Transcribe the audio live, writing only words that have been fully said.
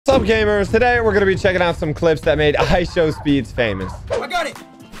What's up, gamers? Today we're gonna be checking out some clips that made ISHOWSPEED famous. I got it.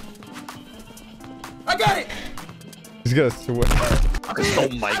 I got it. He's gonna switch. Oh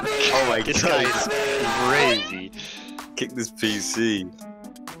my god, this guy is crazy. Kick this PC.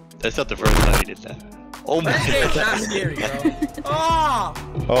 That's not the first time he did that. Oh my That game's god. not scary, bro. Oh.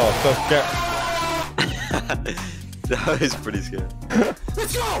 Oh, so scared. That was pretty scary.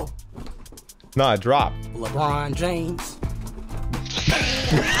 Let's go. Nah, drop. LeBron James.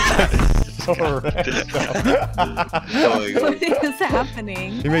 So random. Oh my god. What is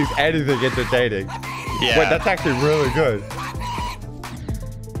happening? He makes anything entertaining. Yeah. Wait, that's actually really good.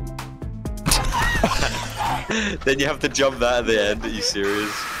 Then you have to jump that at the end. Are you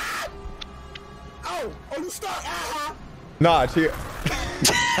serious? Oh, you stuck. Nah, she.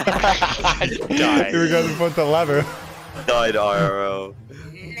 Died. Here we go to put the lever. Died IRL.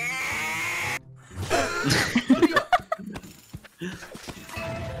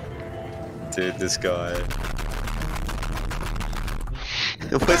 Dude, this guy.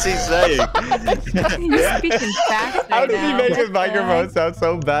 What's he saying? You're speaking facts How right did he now. make What his the microphone heck? sound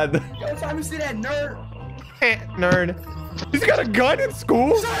so bad? Yo, time to see that nerd. Nerd. He's got a gun in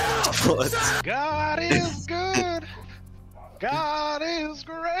school? What? God is good. God is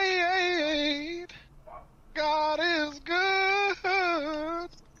great. God is good.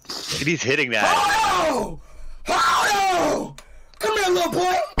 Dude, he's hitting that. Oh! Oh! Come here, little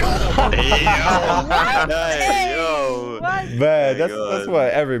boy. Hey, yo. What? Man, that's God.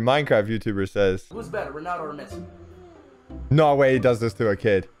 what every Minecraft YouTuber says. Who's better, Ronaldo or Messi? No way he does this to a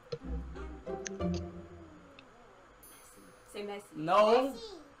kid. Say Messi. No.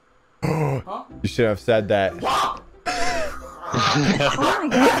 Huh? You should have said that. Oh my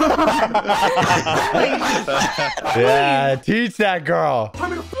god. Yeah, teach that girl. Turn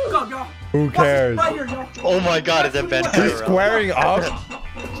me the fuck up, y'all. Who cares? Right here, y'all. Oh my god, is that Ben? He's squaring up.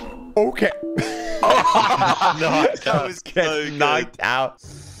 Okay. That was so Get good. knocked out.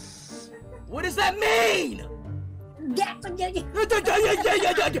 What does that mean?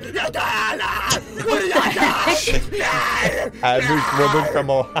 Average woman from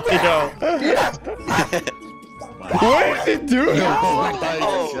Ohio. What is he doing? That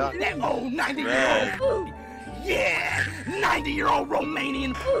old 90-year-old Man. foodie. Yeah, 90-year-old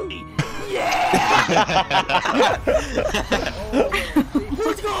Romanian foodie. Yeah.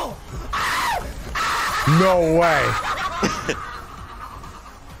 Let's go. No way.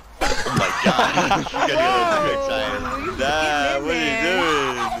 Oh my god. You're excited. Nah, what are you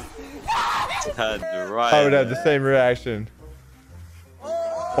doing? That's right. I would have the same reaction.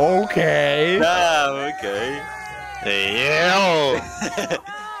 Okay. Nah, okay. Hey, yo.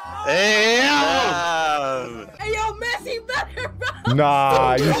 Hey, yo. Damn. Hey, yo, Messi better, bro.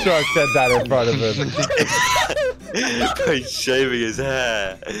 Nah, you should have said that in front of him. He's shaving his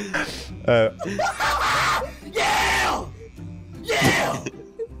hair. Yeah. Yeah.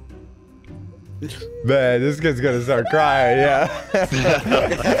 Man, this kid's gonna start crying, yeah.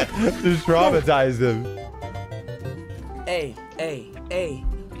 Just traumatize him. Hey.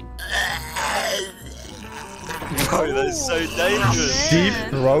 Bro, that's so dangerous. Deep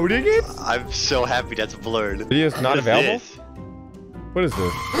throating it? I'm so happy that's blurred. Video's not What is available? this? What is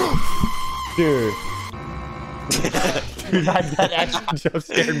this? Dude. Dude, that actually jump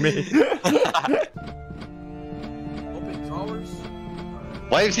scared me. Open drawers.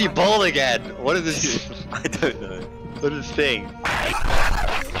 Why is he bald again? What is this? I don't know. What is this thing?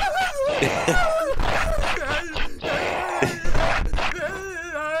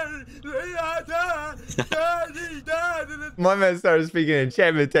 My man started speaking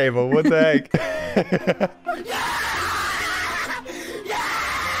enchantment table. What the heck?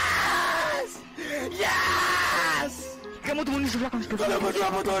 Yes! Oh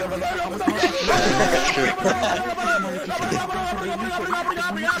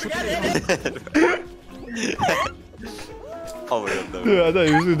my god, no. Dude, I thought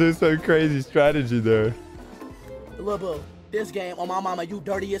you were gonna do some crazy strategy there. Lil Boo, this game on my mama, you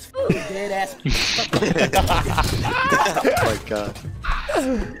dirty as f***, dead ass. Oh my god.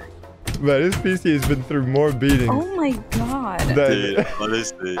 Man, this PC has been through more beatings Oh my god. than... Dude,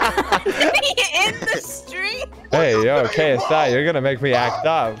 honestly. In the street? Hey, yo, KSI, you're gonna make me act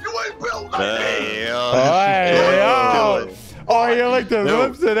up. Hey, yo. Oh, hey, yo. Oh, you licked the No.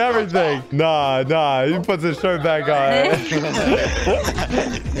 lips and everything. Nah, he puts his shirt back on.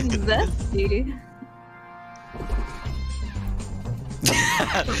 Zesty.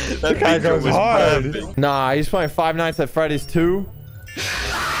 That Guy intro goes was hard. perfect. Nah, he's playing Five Nights at Freddy's 2.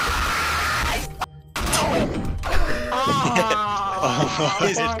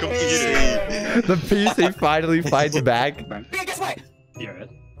 His computer. The PC finally fights back. Yeah, guess what? Yeah.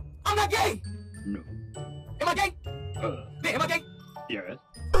 I'm not gay. No. Am I gay? Am I gay? Yes.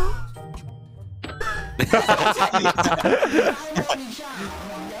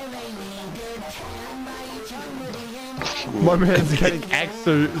 My man's getting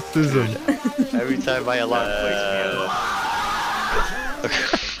exorcism. Every time my alarm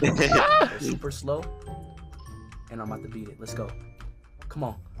wakes me up. Super slow. And I'm about to beat it. Let's go. Come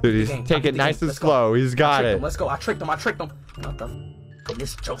on. Dude, he's take it nice and slow. He's got it. Let's go. I tricked him. What the f?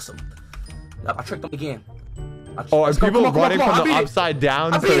 Miss Joseph. I tricked him again. Oh, are people running from the upside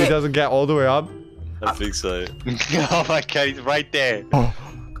down so he doesn't get all the way up? I think so. Oh my god, he's right there. Oh.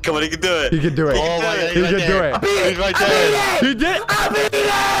 Come on, he can do it. He can do it. Oh my god, he can do it. He's right there. He did. I beat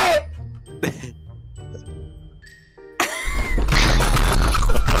it!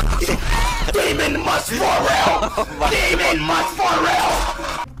 Demon must for real! Demon must for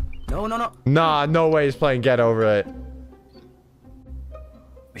real! No. Nah, no way he's playing Get Over It.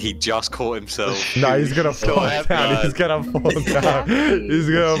 He just caught himself. Nah, he's gonna fall down. He's gonna fall down. He's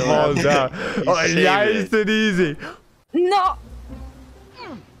gonna fall down. Oh, nice and easy. No.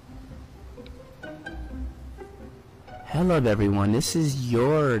 Hello everyone, this is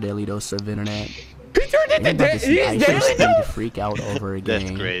your daily dose of internet. He turned into ISHOWSPEED freak out over again.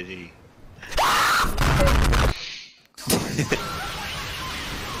 That's crazy.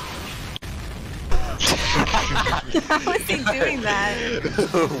 How is he doing that?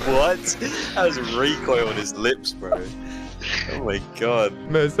 What? That was recoil on his lips, bro. Oh my god.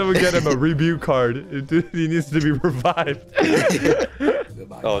 Man, someone get him a reboot card. He needs to be revived.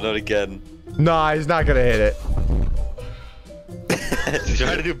 Oh, not again. Nah, he's not gonna hit it.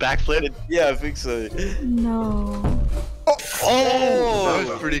 Trying to do backflip? Yeah, I think so. No. Oh, that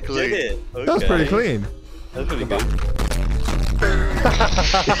was pretty clean. Okay. That was pretty clean. That's pretty good.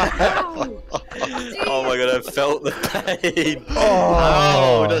 Oh my god, I felt the pain.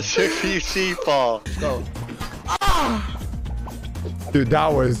 Oh, the 60C fall. Let's go. Dude,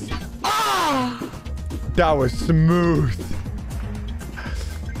 that was smooth.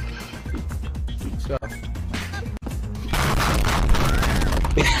 Let's go.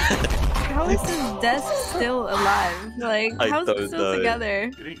 How is his desk still alive? Like, I how's it don't still know.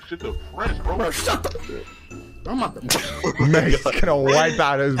 together? Bro, shut the I'm not the Meg's gonna wipe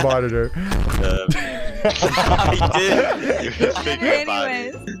out his monitor. He did. He was thinking about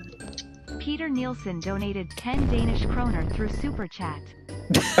it. Anyways. Peter Nielsen donated 10 Danish kroner through Super Chat.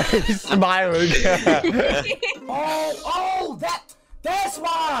 He's smiling. Oh, that's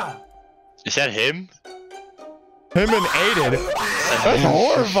why. Is that him? Him and Aiden. That's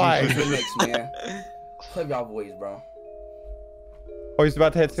horrifying. Next, man. Play y'all boys, bro. Oh, he's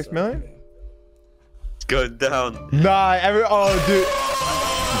about to hit 6 million? It's going down. Nah,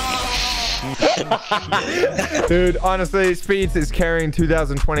 dude, honestly, Speeds is carrying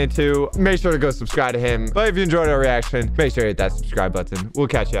 2022. Make sure to go subscribe to him. But if you enjoyed our reaction, make sure to hit that subscribe button. We'll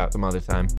catch you out some other time.